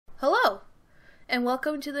Hello, and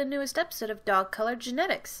welcome to the newest episode of Dog Color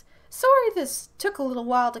Genetics. Sorry this took a little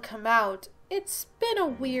while to come out. It's been a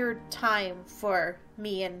weird time for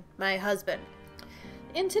me and my husband.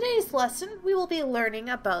 In today's lesson, we will be learning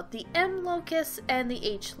about the M locus and the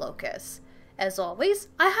H locus. As always,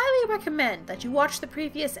 I highly recommend that you watch the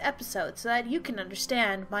previous episode so that you can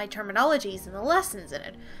understand my terminologies and the lessons in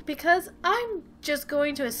it, because I'm just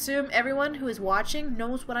going to assume everyone who is watching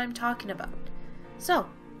knows what I'm talking about. So,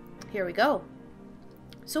 here we go.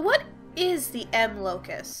 So what is the M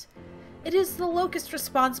locus? It is the locus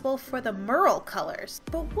responsible for the Merle colors.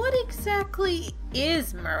 But what exactly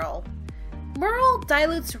is Merle? Merle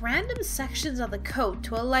dilutes random sections of the coat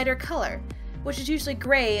to a lighter color, which is usually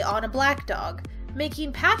gray on a black dog,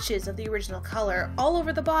 making patches of the original color all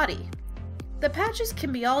over the body. The patches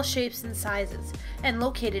can be all shapes and sizes, and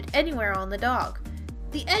located anywhere on the dog.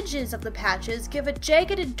 The edges of the patches give a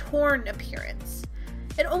jagged and torn appearance.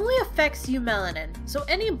 It only affects eumelanin, so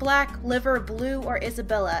any black, liver, blue, or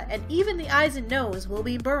Isabella, and even the eyes and nose will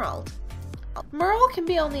be Merled. Merle can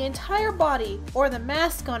be on the entire body, or the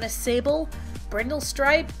mask on a sable, brindle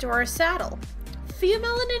striped, or a saddle.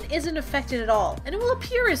 Pheomelanin isn't affected at all, and it will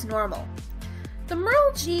appear as normal. The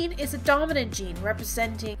Merle gene is a dominant gene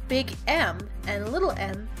representing big M and little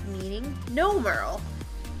m meaning no Merle.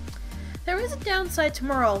 There is a downside to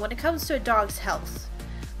Merle when it comes to a dog's health.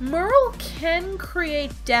 Merle can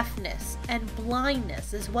create deafness and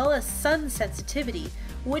blindness as well as sun sensitivity,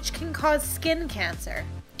 which can cause skin cancer.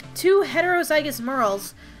 Two heterozygous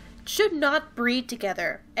Merles should not breed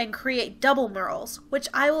together and create double Merles, which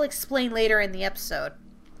I will explain later in the episode.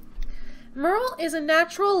 Merle is a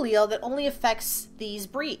natural allele that only affects these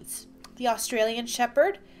breeds: the Australian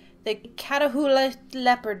Shepherd, the Catahoula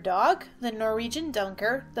Leopard Dog, the Norwegian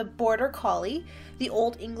Dunker, the Border Collie, the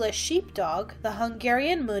Old English Sheepdog, the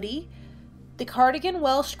Hungarian Moody, the Cardigan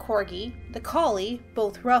Welsh Corgi, the Collie,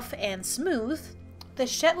 both rough and smooth, the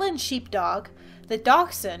Shetland Sheepdog, the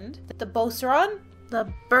Dachshund, the Beauceron,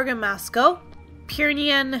 the Bergamasco,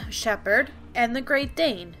 Pyrenean Shepherd, and the Great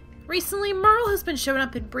Dane. Recently, Merle has been showing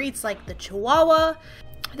up in breeds like the Chihuahua,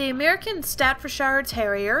 the American Staffordshire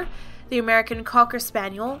Terrier, the American Cocker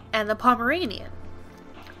Spaniel, and the Pomeranian.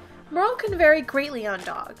 Merle can vary greatly on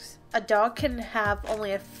dogs. A dog can have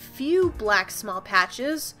only a few black small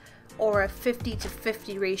patches, or a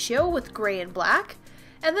 50-50 ratio with gray and black,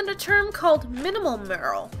 and then a term called minimal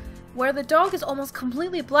Merle, where the dog is almost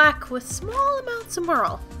completely black with small amounts of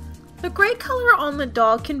Merle. The gray color on the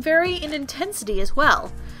dog can vary in intensity as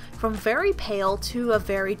well, from very pale to a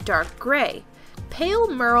very dark gray. Pale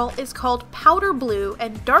Merle is called powder blue,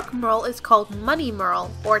 and dark Merle is called money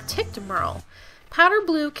Merle or ticked Merle. Powder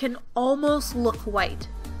blue can almost look white.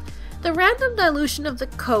 The random dilution of the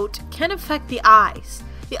coat can affect the eyes.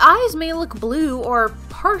 The eyes may look blue or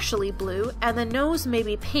partially blue, and the nose may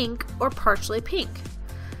be pink or partially pink.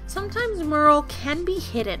 Sometimes Merle can be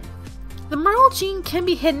hidden. The Merle gene can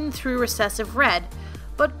be hidden through recessive red,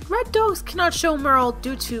 but red dogs cannot show Merle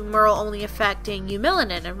due to Merle only affecting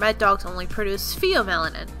eumelanin, and red dogs only produce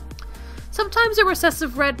pheomelanin. Sometimes a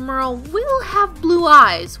recessive red Merle will have blue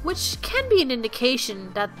eyes, which can be an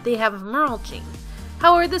indication that they have a Merle gene.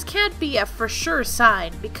 However, this can't be a for sure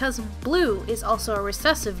sign because blue is also a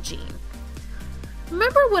recessive gene.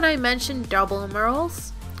 Remember when I mentioned double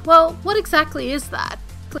Merles? Well, what exactly is that?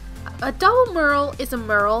 A double Merle is a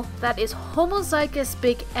Merle that is homozygous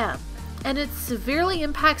big M, and it severely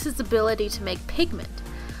impacts its ability to make pigment.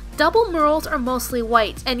 Double Merles are mostly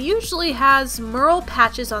white and usually has Merle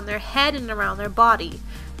patches on their head and around their body.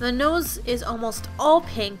 The nose is almost all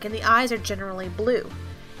pink and the eyes are generally blue.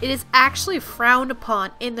 It is actually frowned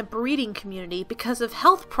upon in the breeding community because of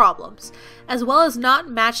health problems, as well as not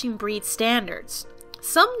matching breed standards.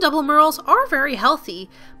 Some double Merles are very healthy,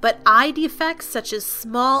 but eye defects such as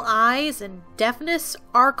small eyes and deafness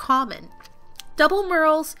are common. Double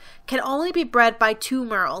Merles can only be bred by two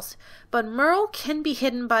Merles, but Merle can be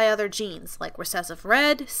hidden by other genes like recessive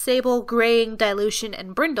red, sable, graying, dilution,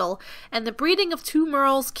 and brindle, and the breeding of two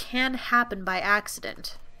Merles can happen by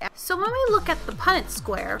accident. So when we look at the Punnett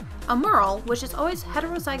square, a Merle, which is always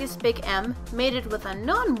heterozygous big M, mated with a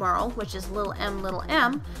non-Merle, which is little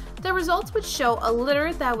m, the results would show a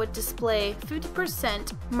litter that would display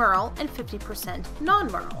 50% Merle and 50%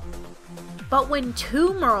 non-Merle. But when two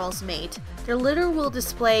Merles mate, their litter will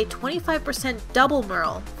display 25% double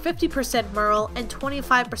Merle, 50% Merle, and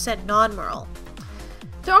 25% non-Merle.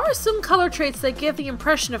 There are some color traits that give the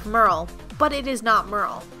impression of Merle, but it is not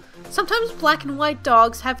Merle. Sometimes black and white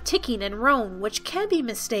dogs have ticking and roan, which can be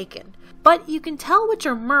mistaken, but you can tell which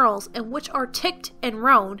are Merles and which are ticked and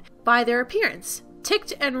roan by their appearance.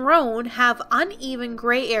 Ticked and Roan have uneven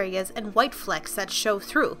gray areas and white flecks that show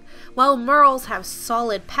through, while Merles have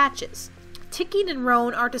solid patches. Ticking and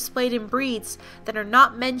Roan are displayed in breeds that are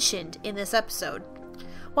not mentioned in this episode.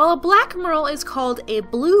 While a black Merle is called a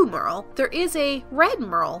blue Merle, there is a red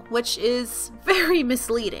Merle, which is very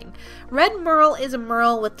misleading. Red Merle is a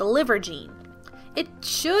Merle with the liver gene. It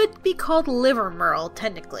should be called liver Merle,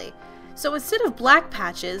 technically. So instead of black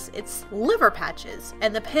patches, it's liver patches,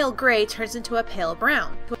 and the pale gray turns into a pale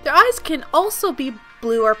brown. Their eyes can also be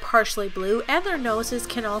blue or partially blue, and their noses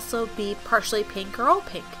can also be partially pink or all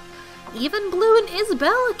pink. Even Blue and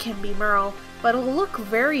Isabella can be Merle, but it'll look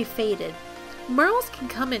very faded. Merles can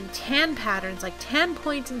come in tan patterns like tan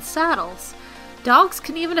points and saddles. Dogs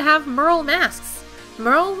can even have Merle masks.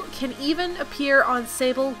 Merle can even appear on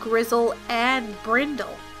Sable, Grizzle, and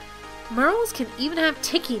Brindle. Merles can even have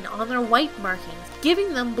ticking on their white markings,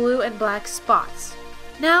 giving them blue and black spots.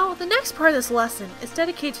 Now, the next part of this lesson is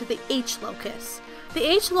dedicated to the H-locus. The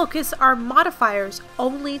H-locus are modifiers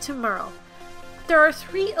only to Merle. There are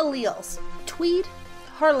 3 alleles: Tweed,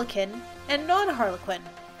 Harlequin, and non-Harlequin.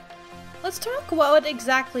 Let's talk about what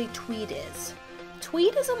exactly Tweed is.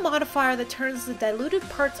 Tweed is a modifier that turns the diluted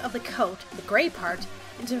parts of the coat, the gray part,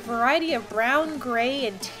 into a variety of brown, gray,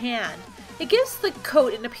 and tan. It gives the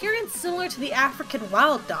coat an appearance similar to the African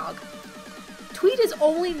wild dog. Tweed is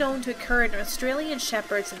only known to occur in Australian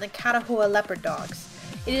Shepherds and the Catahoula leopard dogs.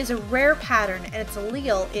 It is a rare pattern, and its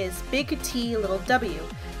allele is big T little w,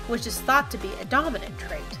 which is thought to be a dominant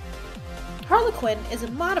trait. Harlequin is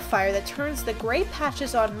a modifier that turns the gray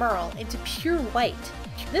patches on Merle into pure white.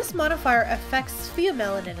 This modifier affects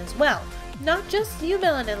pheomelanin as well, not just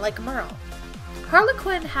eumelanin like Merle.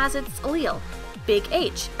 Harlequin has its allele, big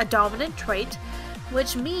H, a dominant trait,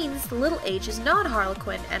 which means the little h is not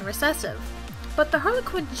Harlequin and recessive. But the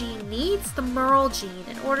Harlequin gene needs the Merle gene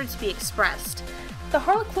in order to be expressed. The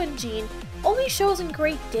Harlequin gene only shows in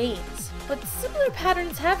Great Danes, but similar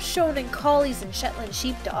patterns have shown in collies and Shetland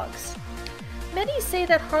sheepdogs. Many say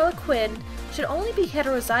that Harlequin should only be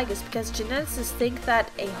heterozygous because geneticists think that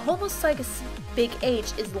a homozygous big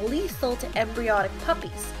H is lethal to embryonic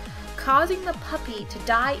puppies, causing the puppy to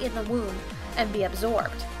die in the womb and be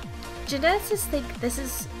absorbed. Geneticists think this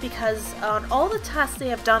is because on all the tests they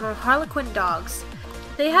have done on Harlequin dogs,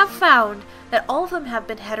 they have found that all of them have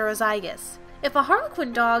been heterozygous. If a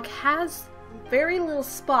Harlequin dog has very little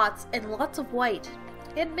spots and lots of white,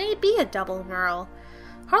 it may be a double Merle.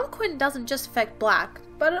 Harlequin doesn't just affect black,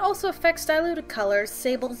 but it also affects diluted colors,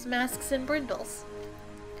 sables, masks, and brindles.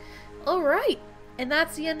 Alright, and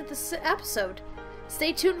that's the end of this episode.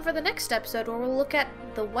 Stay tuned for the next episode where we'll look at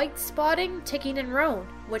the white spotting, ticking, and roan,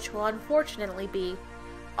 which will unfortunately be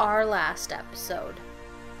our last episode.